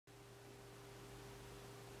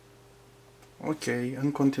Ok,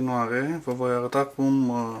 în continuare vă voi arăta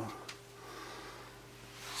cum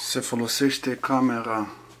se folosește camera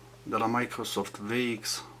de la Microsoft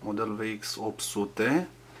VX, model VX-800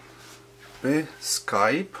 pe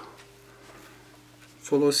Skype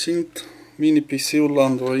folosind mini PC-ul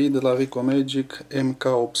Android de la Rikomagic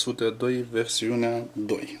MK802 versiunea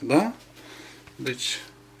 2, da? Deci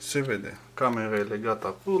se vede, camera e legată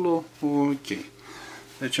acolo, ok.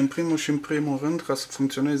 Deci în primul rând, ca să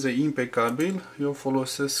funcționeze impecabil, eu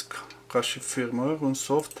folosesc ca și firmware un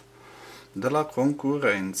soft de la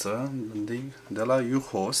concurență, de la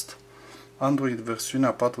uHost, Android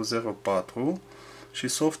versiunea 4.04 și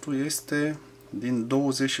softul este din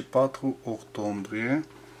 24 octombrie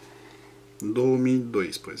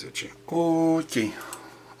 2012. Ok.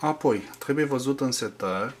 Apoi, trebuie văzut în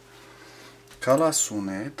setări ca la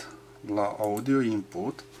sunet, la audio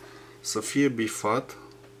input, să fie bifat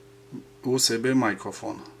USB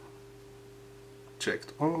microfon.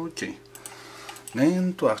 Checked. Ok. Ne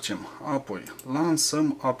întoarcem. Apoi,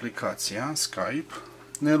 lansăm aplicația Skype.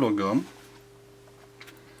 Ne logăm.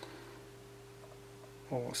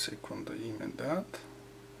 O secundă imediat.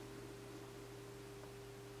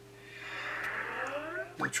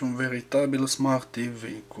 Deci un veritabil Smart TV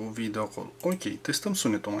cu video call. Ok, testăm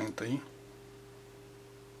sunetul mai întâi.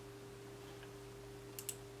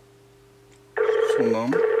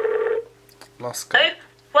 Sunăm la Skype.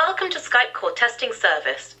 Welcome to Skype call testing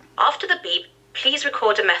service. After the beep, please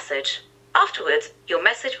record a message. Afterwards, your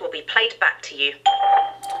message will be played back to you.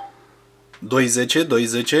 210,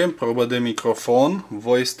 210, probă de microfon,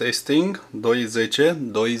 voice testing, 210,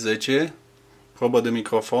 210, probă de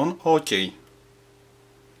microfon, ok.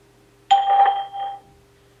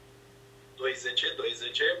 210,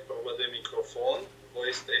 210, probă de microfon,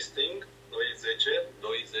 voice testing, 210,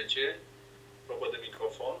 210, probă de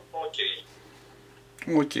microfon, ok.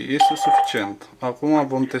 Ok, este suficient. Acum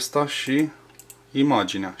vom testa și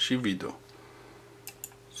imaginea și video.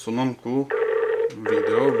 Sunăm cu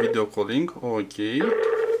video calling, ok.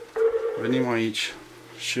 Venim aici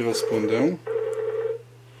și răspundem.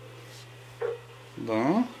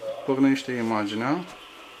 Da, pornește imaginea.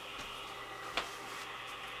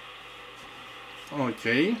 Ok,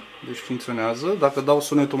 deci funcționează. Dacă dau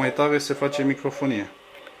sunetul mai tare, se face microfonie.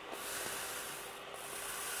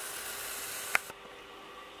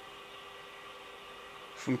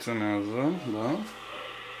 Funcționează, da.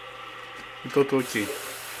 E tot ok.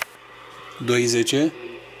 210,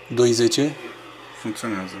 210.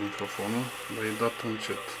 Funcționează microfonul, dar e dat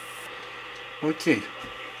încet. Ok.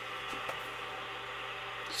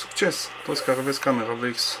 Succes! Toți care aveți camera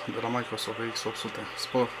VX de la Microsoft VX800.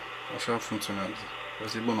 Spor, așa funcționează. O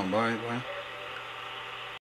zi bună, bye, bye.